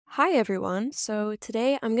Hi everyone. So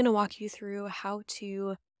today I'm going to walk you through how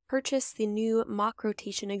to purchase the new mock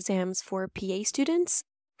rotation exams for PA students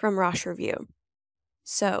from Rosh Review.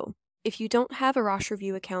 So if you don't have a Rosh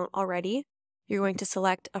Review account already, you're going to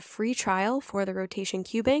select a free trial for the rotation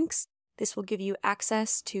Q banks. This will give you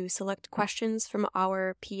access to select questions from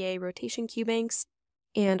our PA rotation Q banks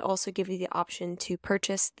and also give you the option to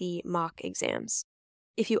purchase the mock exams.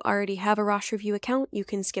 If you already have a Rosh Review account, you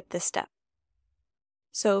can skip this step.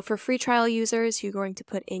 So for free trial users, you're going to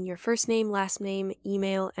put in your first name, last name,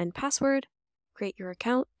 email, and password, create your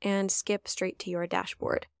account, and skip straight to your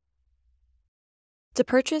dashboard. To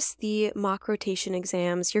purchase the mock rotation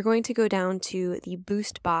exams, you're going to go down to the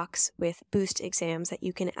Boost box with Boost exams that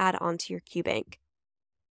you can add onto your QBank.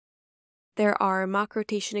 There are mock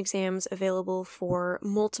rotation exams available for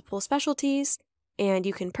multiple specialties, and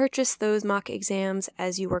you can purchase those mock exams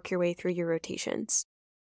as you work your way through your rotations.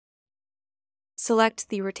 Select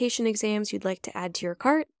the rotation exams you'd like to add to your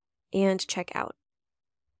cart and check out.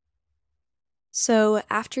 So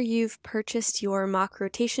after you've purchased your mock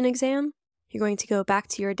rotation exam, you're going to go back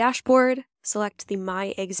to your dashboard, select the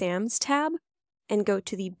My Exams tab, and go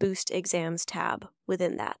to the Boost Exams tab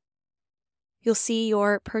within that. You'll see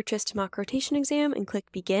your purchased mock rotation exam and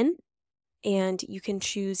click Begin, and you can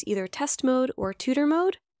choose either test mode or tutor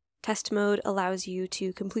mode. Test mode allows you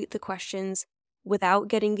to complete the questions without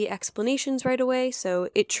getting the explanations right away, so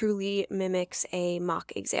it truly mimics a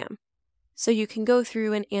mock exam. So you can go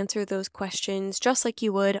through and answer those questions just like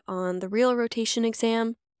you would on the real rotation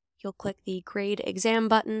exam. You'll click the Grade Exam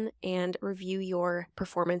button and review your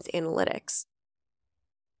performance analytics.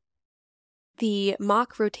 The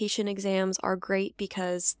mock rotation exams are great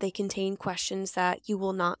because they contain questions that you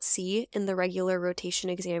will not see in the regular rotation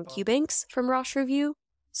exam QBanks from Rosh Review.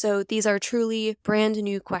 So these are truly brand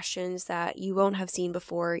new questions that you won't have seen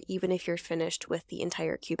before, even if you're finished with the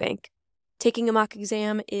entire QBank. Taking a mock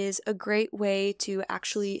exam is a great way to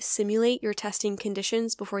actually simulate your testing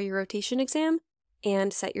conditions before your rotation exam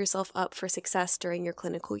and set yourself up for success during your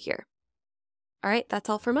clinical year. All right, that's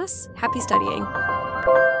all from us. Happy studying.